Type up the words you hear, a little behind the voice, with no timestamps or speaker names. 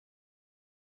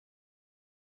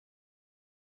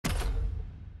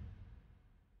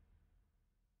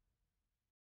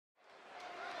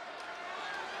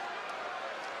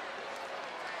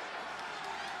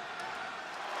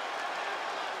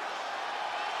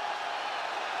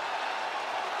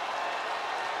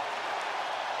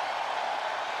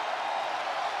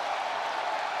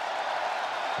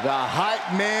The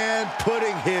hype man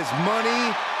putting his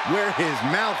money where his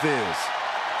mouth is.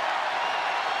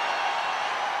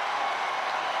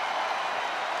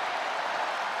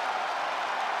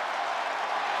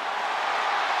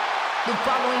 The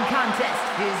following contest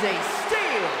is a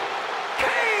steel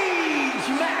cage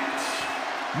match.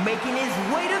 Making his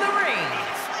way to the ring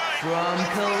from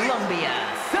Columbia,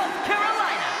 South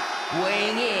Carolina,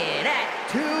 weighing in at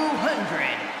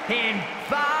 205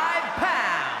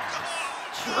 pounds,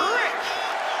 Trick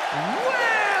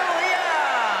Williams.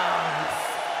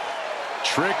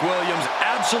 Trick Williams,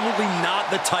 absolutely not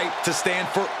the type to stand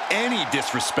for any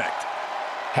disrespect.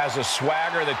 Has a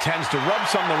swagger that tends to rub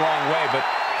some the wrong way, but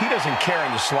he doesn't care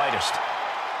in the slightest.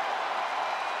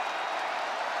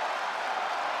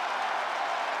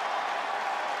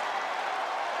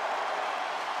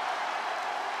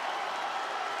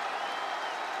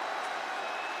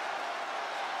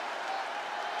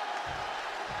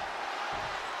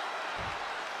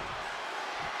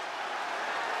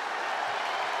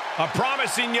 A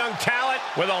promising young talent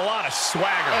with a lot of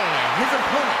swagger. And his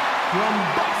opponent from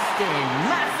Boston,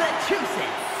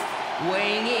 Massachusetts,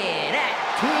 weighing in at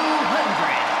 210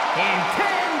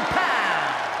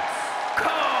 pounds,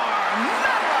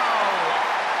 Carmelo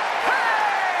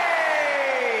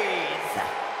Hayes.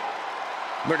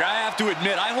 Look, I have to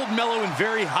admit, I hold Melo in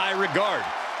very high regard.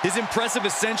 His impressive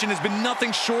ascension has been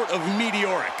nothing short of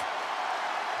meteoric.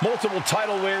 Multiple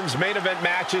title wins, main event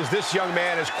matches. This young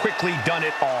man has quickly done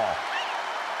it all.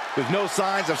 With no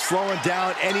signs of slowing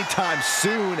down anytime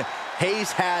soon,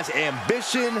 Hayes has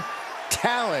ambition,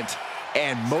 talent,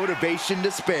 and motivation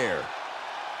to spare.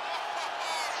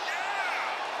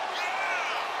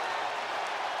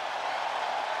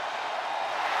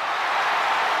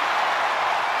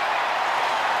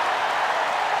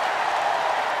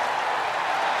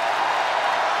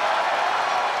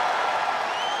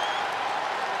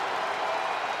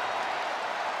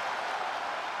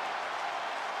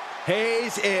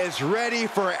 Hayes is ready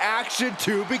for action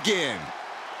to begin.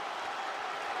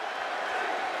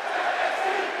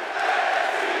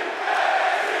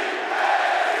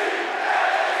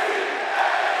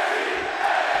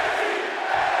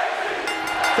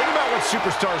 Think about what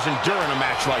superstars endure in a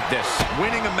match like this.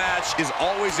 Winning a match is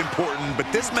always important, but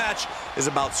this match is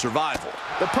about survival.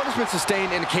 The punishment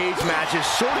sustained in cage matches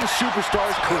shorten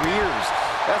superstars' careers.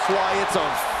 That's why it's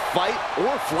a fight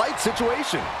or flight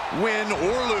situation. Win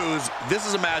or lose, this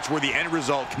is a match where the end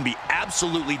result can be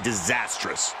absolutely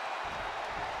disastrous.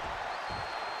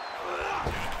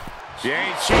 You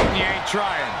ain't cheating, you ain't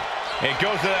trying. It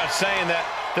goes without saying that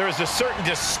there is a certain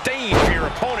disdain for your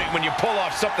opponent when you pull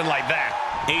off something like that.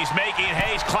 He's making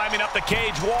Hayes climbing up the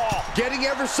cage wall. Getting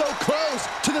ever so close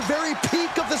to the very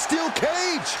peak of the steel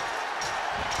cage.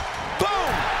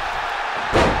 Boom!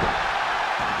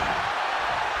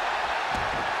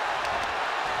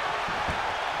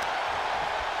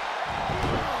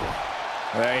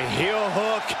 A heel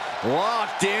hook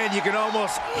locked in. You can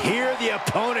almost hear the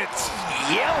opponents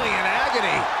yelling in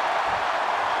agony.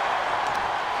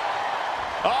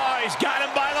 Oh, he's got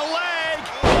him by the leg.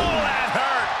 Oh, that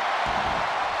hurt.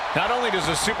 Not only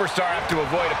does a superstar have to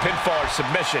avoid a pinfall or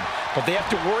submission, but they have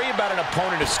to worry about an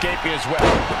opponent escaping as well.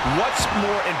 What's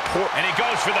more important? And he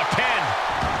goes for the pin.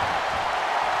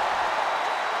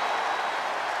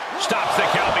 Stops the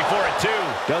count before it, too.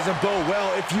 Doesn't bode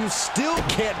well if you still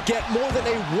can't get more than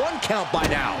a 1 count by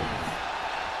now.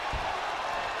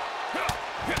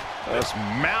 Just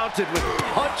mounted with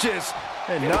punches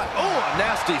and not, oh, a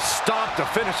nasty stop to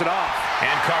finish it off.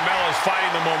 And Carmelo's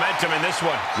fighting the momentum in this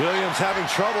one. Williams having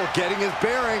trouble getting his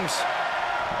bearings.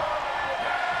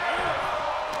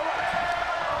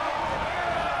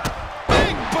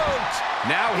 Big boot!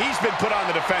 Now he's been put on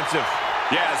the defensive.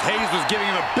 Yeah, as Hayes was giving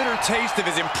him a bitter taste of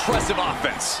his impressive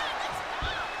offense.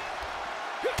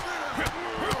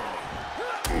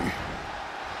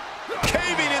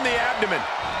 Caving in the abdomen.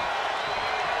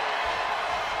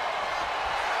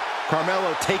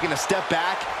 Carmelo taking a step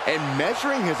back and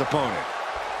measuring his opponent.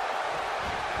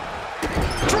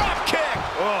 Drop kick!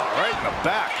 Oh, right in the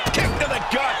back. Kick to the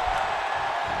gut.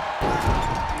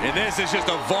 And this is just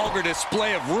a vulgar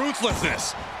display of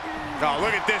ruthlessness. Oh,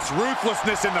 look at this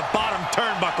ruthlessness in the bottom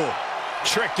turnbuckle.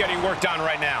 Trick getting worked on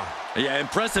right now. Yeah,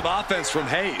 impressive offense from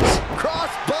Hayes. Cross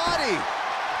body.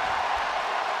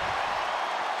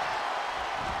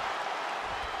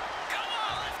 Come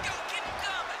on, let's go, keep it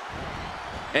coming.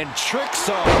 And Trick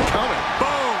saw him coming.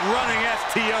 Boom, running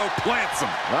STO plants him.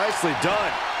 Nicely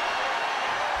done.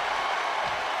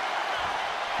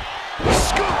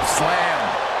 Scoop slam.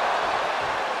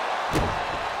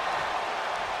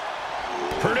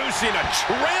 Producing a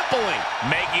trampling.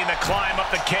 Making the climb up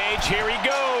the cage. Here he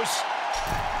goes. goes.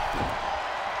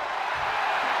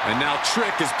 And now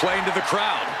Trick is playing to the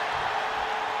crowd.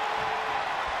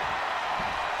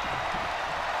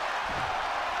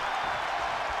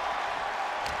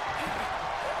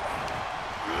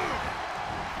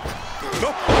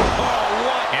 Oh,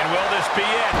 what? And will this be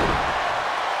it?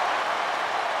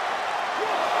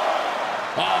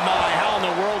 Oh, my. How in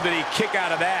the world did he kick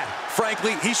out of that?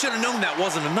 Frankly, he should have known that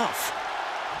wasn't enough.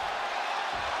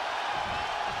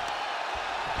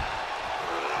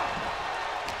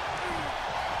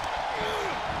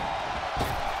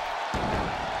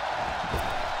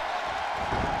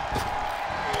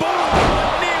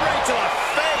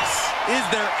 Is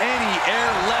there any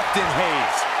air left in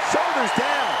Hayes? Shoulders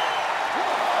down.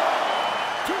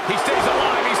 He stays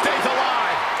alive. He stays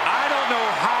alive. I don't know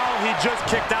how he just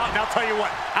kicked out, and I'll tell you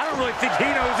what, I don't really think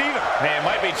he knows either. Man, it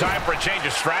might be time for a change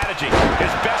of strategy.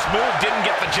 His best move didn't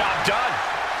get the job done.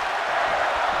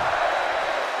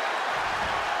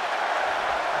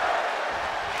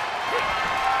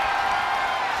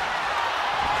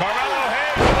 Carmelo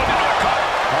Hayes with another cover.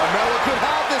 Carmelo could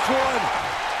have this one.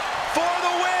 For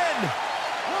the win.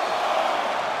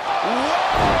 Whoa!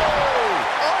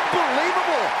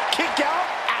 Unbelievable. Kick out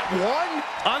at one.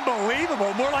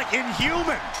 Unbelievable, more like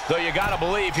inhuman. Though you gotta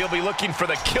believe he'll be looking for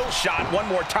the kill shot one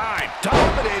more time.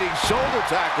 Dominating shoulder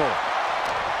tackle.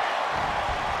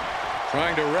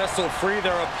 Trying to wrestle free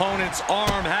their opponent's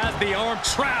arm, has the arm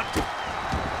trapped.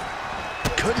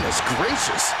 Goodness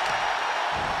gracious.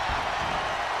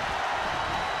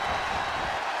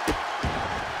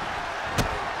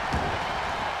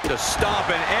 To stomp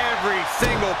in every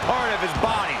single part of his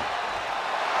body.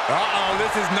 Uh-oh,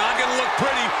 this is not going to look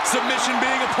pretty. Submission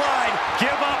being applied.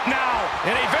 Give up now.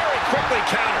 And he very quickly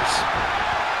counters.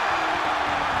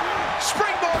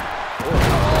 Springboard.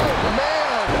 Oh,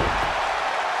 man.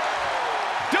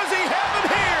 Does he have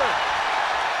him here?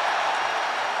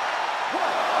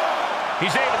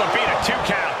 He's able to beat a 2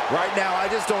 count. Right now,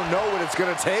 I just don't know what it's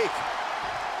going to take.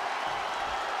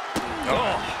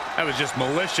 Oh, that was just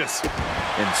malicious.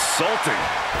 Insulting.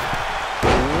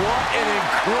 What an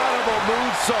incredible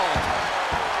moonsault.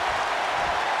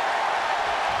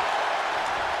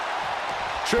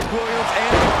 Trick Williams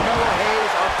and Carmelo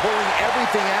Hayes are pulling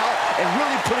everything out and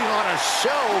really putting on a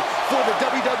show for the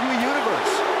WWE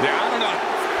Universe. Yeah, I don't know.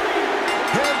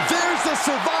 And there's the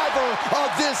survivor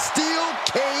of this steel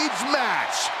cage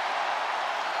match.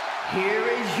 Here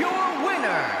is your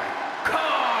winner,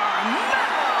 Carmelo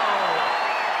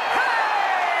Hayes!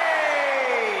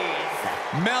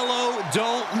 Mello,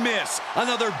 don't miss.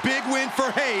 Another big win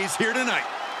for Hayes here tonight.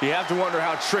 You have to wonder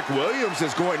how Trick Williams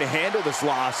is going to handle this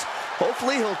loss.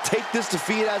 Hopefully he'll take this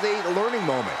defeat as a learning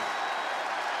moment.